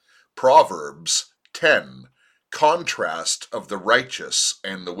Proverbs 10. Contrast of the righteous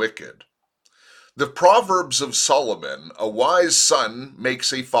and the wicked. The Proverbs of Solomon: a wise son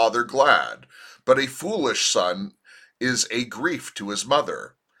makes a father glad, but a foolish son is a grief to his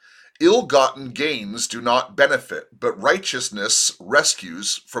mother. Ill-gotten gains do not benefit, but righteousness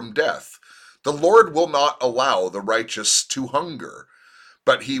rescues from death. The Lord will not allow the righteous to hunger,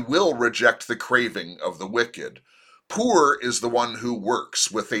 but he will reject the craving of the wicked. Poor is the one who works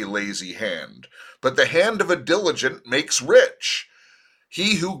with a lazy hand, but the hand of a diligent makes rich.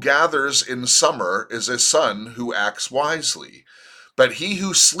 He who gathers in summer is a son who acts wisely, but he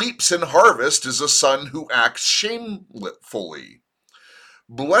who sleeps in harvest is a son who acts shamefully.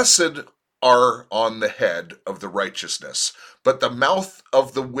 Blessed are on the head of the righteousness, but the mouth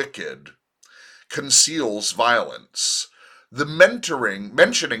of the wicked conceals violence. The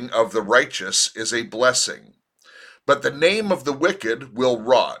mentioning of the righteous is a blessing, but the name of the wicked will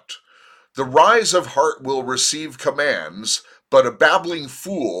rot. The rise of heart will receive commands, but a babbling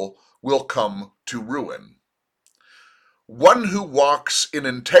fool will come to ruin. One who walks in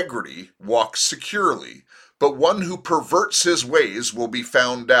integrity walks securely, but one who perverts his ways will be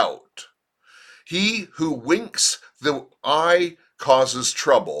found out. He who winks the eye causes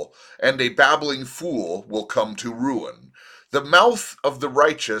trouble, and a babbling fool will come to ruin. The mouth of the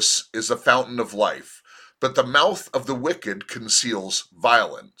righteous is a fountain of life, but the mouth of the wicked conceals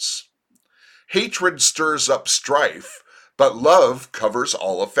violence. Hatred stirs up strife, but love covers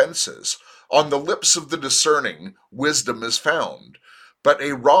all offenses. On the lips of the discerning, wisdom is found, but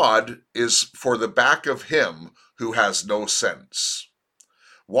a rod is for the back of him who has no sense.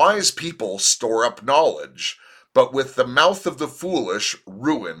 Wise people store up knowledge, but with the mouth of the foolish,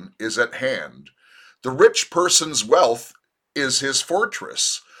 ruin is at hand. The rich person's wealth is his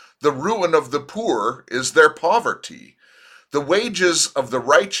fortress. The ruin of the poor is their poverty. The wages of the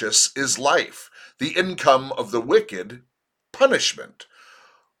righteous is life. The income of the wicked, punishment.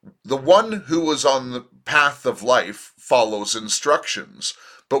 The one who is on the path of life follows instructions,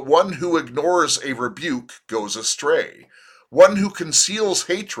 but one who ignores a rebuke goes astray. One who conceals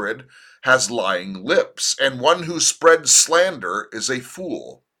hatred has lying lips, and one who spreads slander is a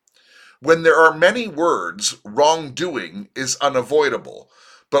fool. When there are many words, wrongdoing is unavoidable,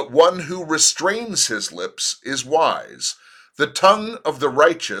 but one who restrains his lips is wise. The tongue of the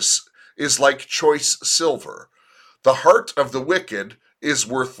righteous is like choice silver. The heart of the wicked is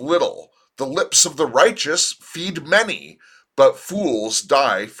worth little. The lips of the righteous feed many, but fools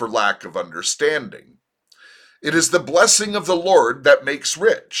die for lack of understanding. It is the blessing of the Lord that makes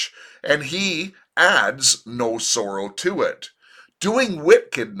rich, and he adds no sorrow to it. Doing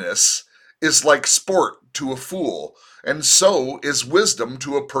wickedness is like sport to a fool, and so is wisdom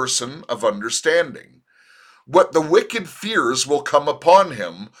to a person of understanding. What the wicked fears will come upon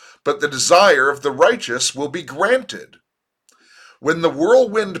him, but the desire of the righteous will be granted. When the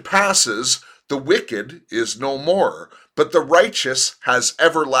whirlwind passes, the wicked is no more, but the righteous has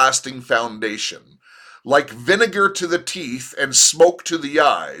everlasting foundation. Like vinegar to the teeth and smoke to the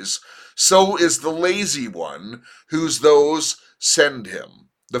eyes, so is the lazy one whose those send him.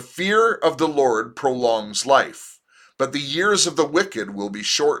 The fear of the Lord prolongs life, but the years of the wicked will be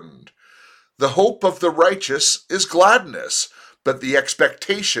shortened. The hope of the righteous is gladness, but the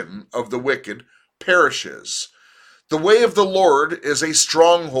expectation of the wicked perishes. The way of the Lord is a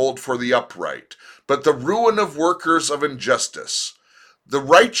stronghold for the upright, but the ruin of workers of injustice. The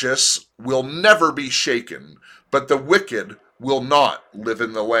righteous will never be shaken, but the wicked will not live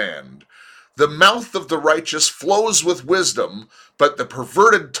in the land. The mouth of the righteous flows with wisdom, but the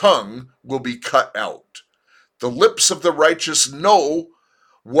perverted tongue will be cut out. The lips of the righteous know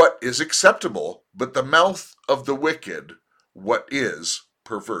what is acceptable, but the mouth of the wicked what is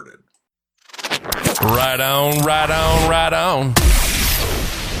perverted. Right on, right on, right on.